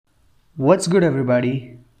What's good,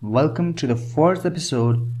 everybody? Welcome to the fourth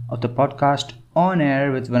episode of the podcast On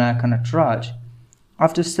Air with Vinayaka and Nataraj.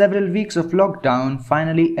 After several weeks of lockdown,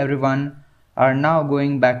 finally everyone are now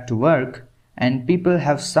going back to work and people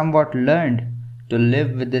have somewhat learned to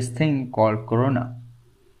live with this thing called Corona.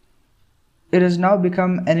 It has now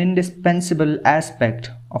become an indispensable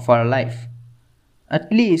aspect of our life,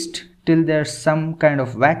 at least till there's some kind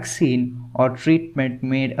of vaccine or treatment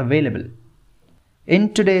made available.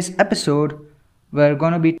 In today's episode, we're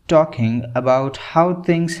going to be talking about how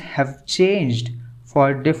things have changed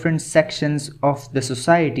for different sections of the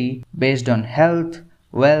society based on health,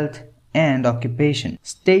 wealth, and occupation.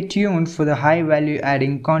 Stay tuned for the high value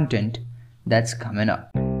adding content that's coming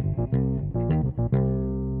up.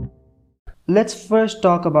 Let's first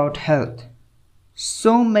talk about health.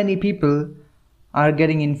 So many people are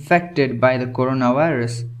getting infected by the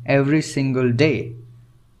coronavirus every single day.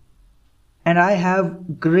 And I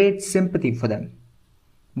have great sympathy for them.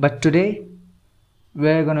 But today,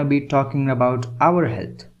 we're going to be talking about our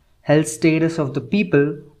health status of the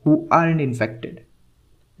people who aren't infected.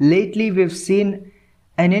 Lately, we've seen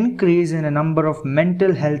an increase in a number of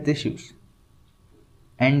mental health issues.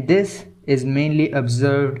 And this is mainly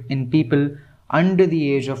observed in people under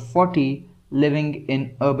the age of 40 living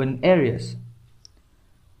in urban areas.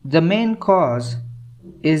 The main cause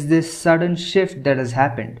is this sudden shift that has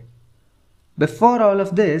happened. Before all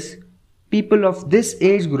of this, people of this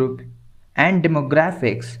age group and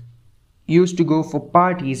demographics used to go for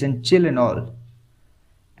parties and chill and all.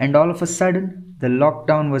 And all of a sudden, the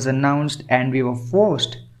lockdown was announced and we were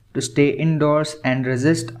forced to stay indoors and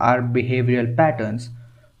resist our behavioral patterns,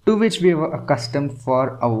 to which we were accustomed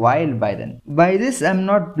for a while by then. By this, I'm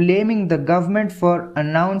not blaming the government for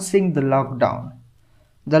announcing the lockdown.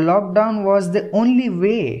 The lockdown was the only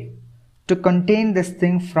way to contain this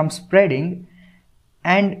thing from spreading,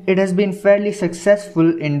 and it has been fairly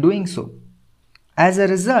successful in doing so. As a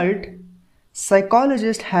result,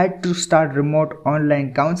 psychologists had to start remote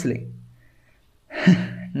online counseling.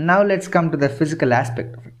 Now let's come to the physical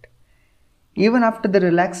aspect of it. Even after the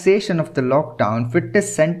relaxation of the lockdown,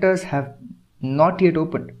 fitness centers have not yet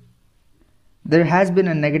opened. There has been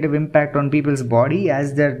a negative impact on people's body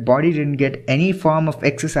as their body didn't get any form of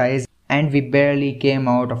exercise and we barely came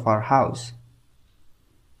out of our house.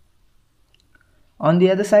 On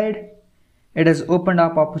the other side, it has opened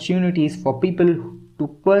up opportunities for people to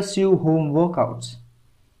pursue home workouts.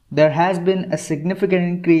 There has been a significant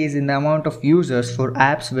increase in the amount of users for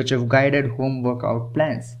apps which have guided home workout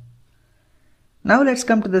plans. Now let's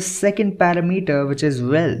come to the second parameter, which is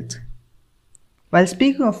wealth. While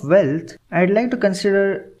speaking of wealth, I'd like to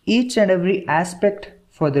consider each and every aspect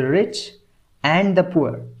for the rich and the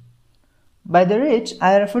poor. By the rich,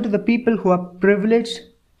 I refer to the people who are privileged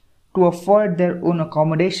to afford their own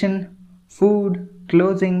accommodation, food,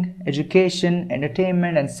 clothing, education,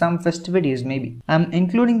 entertainment, and some festivities maybe. I'm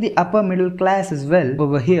including the upper middle class as well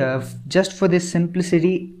over here just for this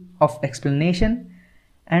simplicity of explanation,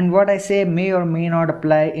 and what I say may or may not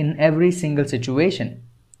apply in every single situation.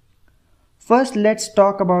 First, let's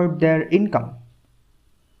talk about their income.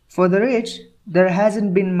 For the rich, there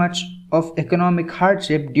hasn't been much of economic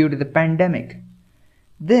hardship due to the pandemic.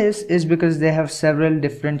 This is because they have several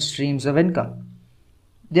different streams of income.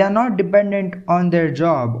 They are not dependent on their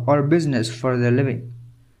job or business for their living.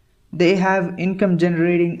 They have income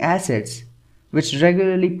generating assets which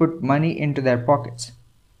regularly put money into their pockets.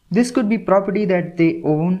 This could be property that they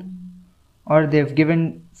own or they've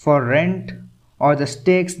given for rent or the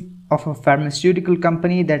stakes of a pharmaceutical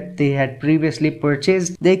company that they had previously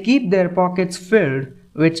purchased. They keep their pockets filled,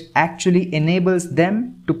 which actually enables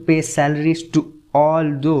them to pay salaries to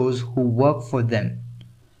all those who work for them.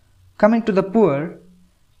 Coming to the poor,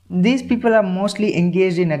 these people are mostly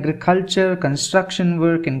engaged in agriculture, construction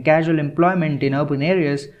work, and casual employment in urban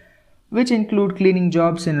areas, which include cleaning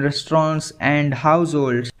jobs in restaurants and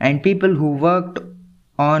households, and people who worked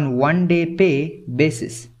on one-day pay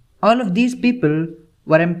basis. All of these people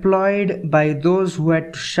were employed by those who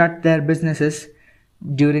had to shut their businesses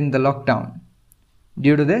during the lockdown.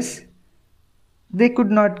 Due to this, they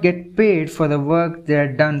could not get paid for the work they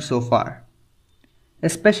had done so far,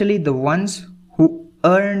 especially the ones who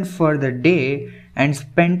earned for the day and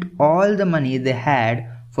spent all the money they had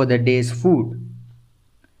for the day's food.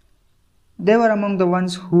 They were among the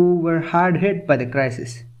ones who were hard hit by the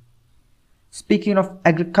crisis. Speaking of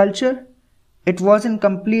agriculture, it wasn't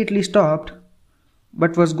completely stopped,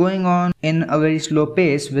 but was going on in a very slow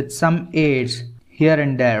pace with some aids here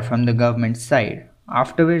and there from the government side.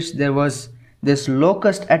 After which there was this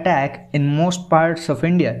locust attack in most parts of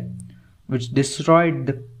India, which destroyed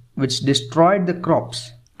the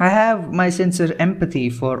crops. I have my sincere empathy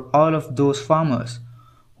for all of those farmers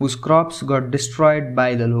whose crops got destroyed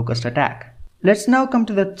by the locust attack. Let's now come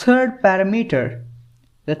to the third parameter,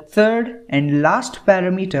 the third and last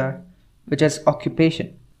parameter, which is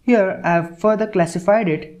occupation. Here I have further classified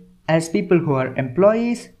it as people who are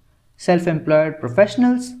employees, self-employed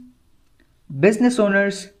professionals, business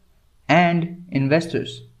owners, and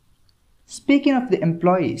investors. Speaking of the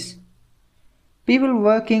employees, people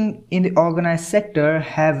working in the organized sector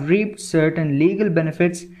have reaped certain legal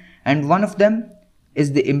benefits, and one of them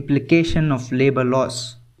is the implication of labor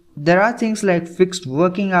laws. There are things like fixed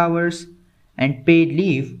working hours and paid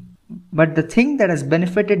leave, but the thing that has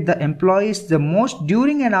benefited the employees the most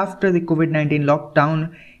during and after the COVID-19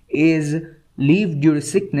 lockdown is leave due to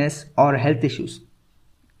sickness or health issues.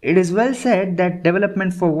 It is well said that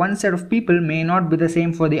development for one set of people may not be the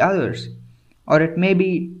same for the others, or it may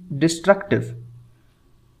be destructive.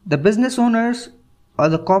 The business owners or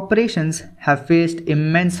the corporations have faced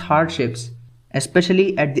immense hardships,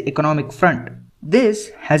 especially at the economic front. This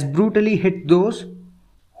has brutally hit those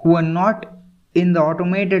who are not in the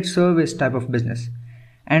automated service type of business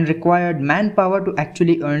and required manpower to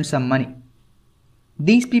actually earn some money.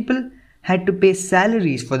 These people had to pay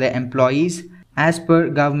salaries for their employees as per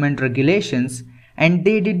government regulations, and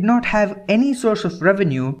they did not have any source of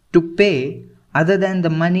revenue to pay other than the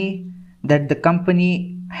money that the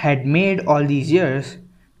company had made all these years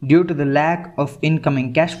due to the lack of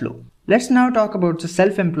incoming cash flow. Let's now talk about the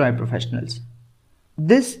self-employed professionals.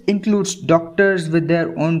 This includes doctors with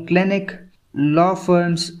their own clinic, law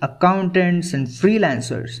firms, accountants, and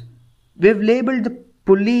freelancers. We've labeled the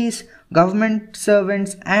police, government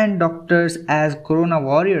servants, and doctors as corona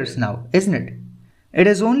warriors now, isn't it? It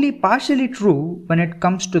is only partially true when it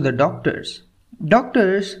comes to the doctors.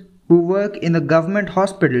 Doctors who work in the government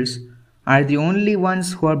hospitals are the only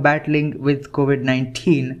ones who are battling with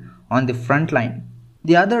COVID-19 on the front line.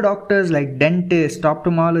 The other doctors like dentists,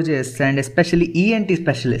 ophthalmologists, and especially ENT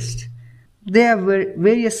specialists, they have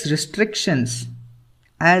various restrictions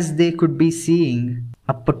as they could be seeing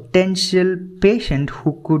a potential patient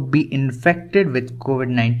who could be infected with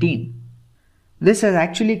COVID-19. This has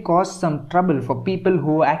actually caused some trouble for people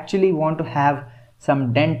who actually want to have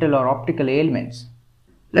some dental or optical ailments.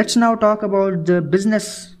 Let's now talk about the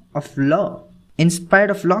business of law. In spite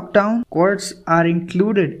of lockdown, courts are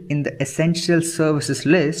included in the essential services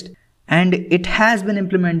list, and it has been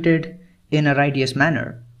implemented in a righteous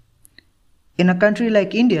manner. In a country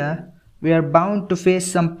like India, we are bound to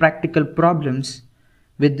face some practical problems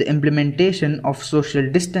with the implementation of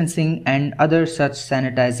social distancing and other such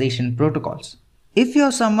sanitization protocols. If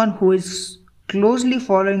you're someone who is closely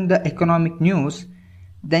following the economic news,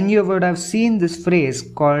 then you would have seen this phrase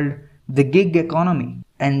called the gig economy.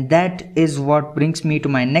 And that is what brings me to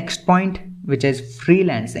my next point, which is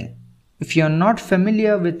freelancing. If you're not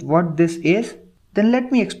familiar with what this is, then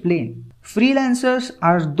let me explain. Freelancers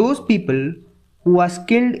are those people who are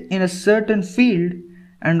skilled in a certain field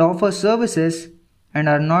and offer services and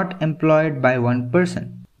are not employed by one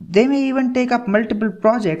person. They may even take up multiple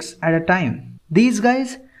projects at a time. These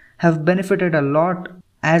guys have benefited a lot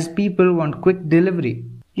as people want quick delivery.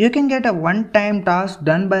 You can get a one-time task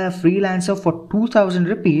done by a freelancer for 2000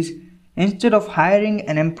 rupees instead of hiring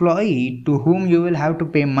an employee to whom you will have to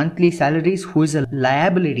pay monthly salaries, who is a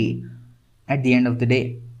liability at the end of the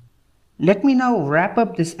day. Let me now wrap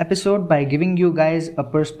up this episode by giving you guys a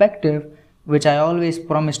perspective which I always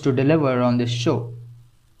promise to deliver on this show.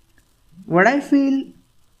 What I feel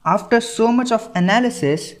after so much of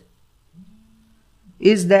analysis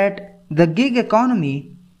is that the gig economy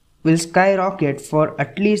will skyrocket for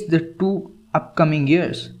at least the 2 upcoming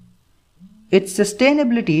years. Its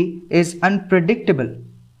sustainability is unpredictable.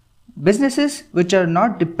 Businesses which are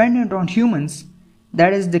not dependent on humans,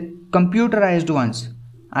 that is the computerized ones,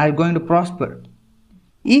 are going to prosper.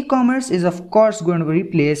 E-commerce is of course going to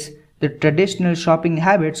replace the traditional shopping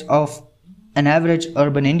habits of an average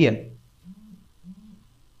urban Indian.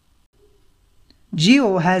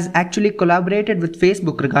 Jio has actually collaborated with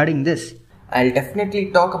Facebook regarding this. I'll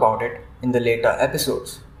definitely talk about it in the later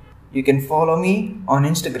episodes. You can follow me on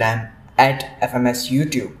Instagram at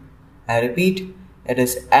FMSYouTube. I repeat, it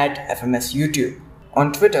is at FMSYouTube.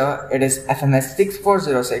 On Twitter, it is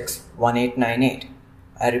FMS64061898.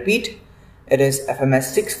 I repeat, it is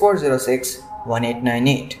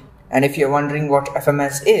FMS64061898. And if you're wondering what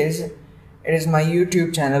FMS is, it is my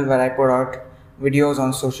YouTube channel where I put out videos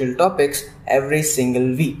on social topics every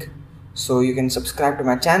single week. So you can subscribe to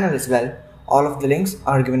my channel as well. All of the links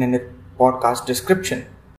are given in the podcast description.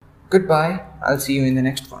 Goodbye, I'll see you in the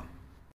next one.